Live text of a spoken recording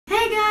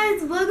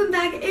welcome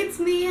back. It's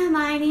me,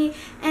 Hermione,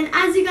 and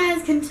as you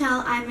guys can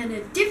tell, I'm in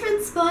a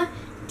different spot,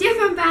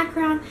 different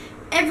background,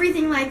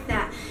 everything like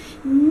that.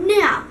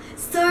 Now,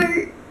 so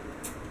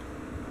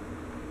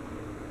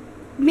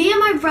me and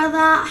my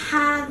brother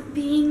have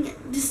been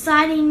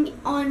deciding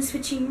on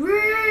switching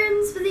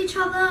rooms with each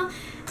other,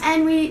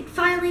 and we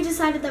finally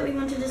decided that we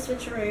wanted to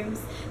switch rooms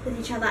with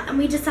each other, and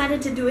we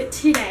decided to do it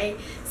today.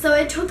 So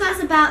it took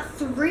us about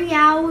 3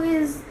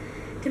 hours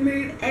to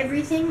move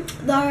everything,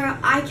 though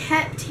I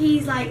kept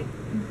his like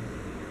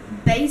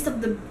base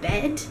of the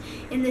bed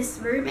in this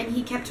room and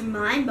he kept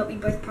mine, but we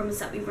both promised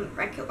that we wouldn't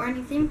wreck it or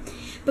anything,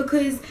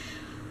 because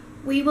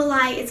we were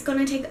like, it's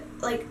gonna take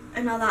like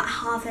another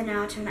half an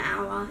hour to an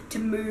hour to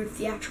move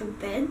the actual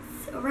beds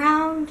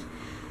around,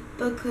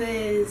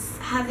 because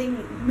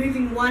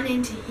moving one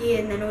into here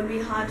and then it would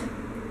be hard to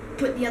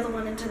put the other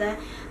one into there.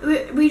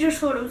 We just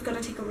thought it was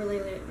gonna take a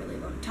really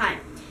long time.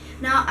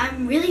 Now,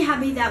 I'm really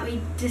happy that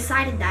we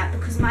decided that,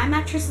 because my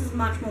mattress is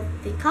much more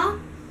thicker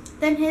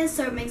than his,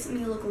 so it makes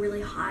me look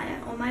really high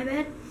on my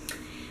bed.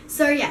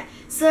 So yeah,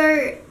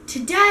 so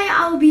today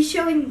I'll be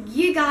showing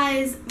you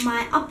guys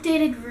my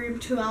updated room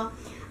tour.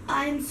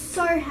 I'm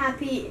so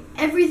happy,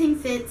 everything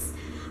fits.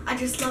 I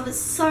just love it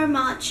so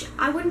much.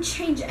 I wouldn't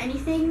change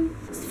anything.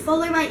 Just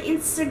follow my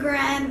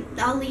Instagram.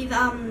 I'll leave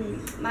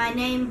my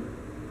name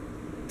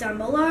down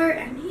below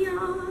and here.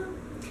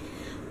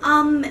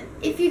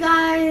 If you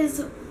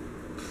guys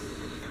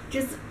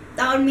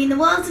that would mean the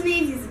world to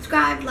me if you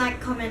subscribe, like,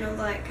 comment, all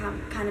that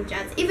kind of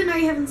jazz. Even though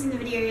you haven't seen the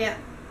video yet,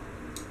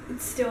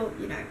 it's still,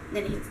 you know,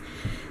 anyways.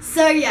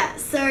 So yeah,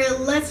 so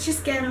let's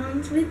just get on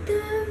with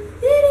the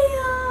video.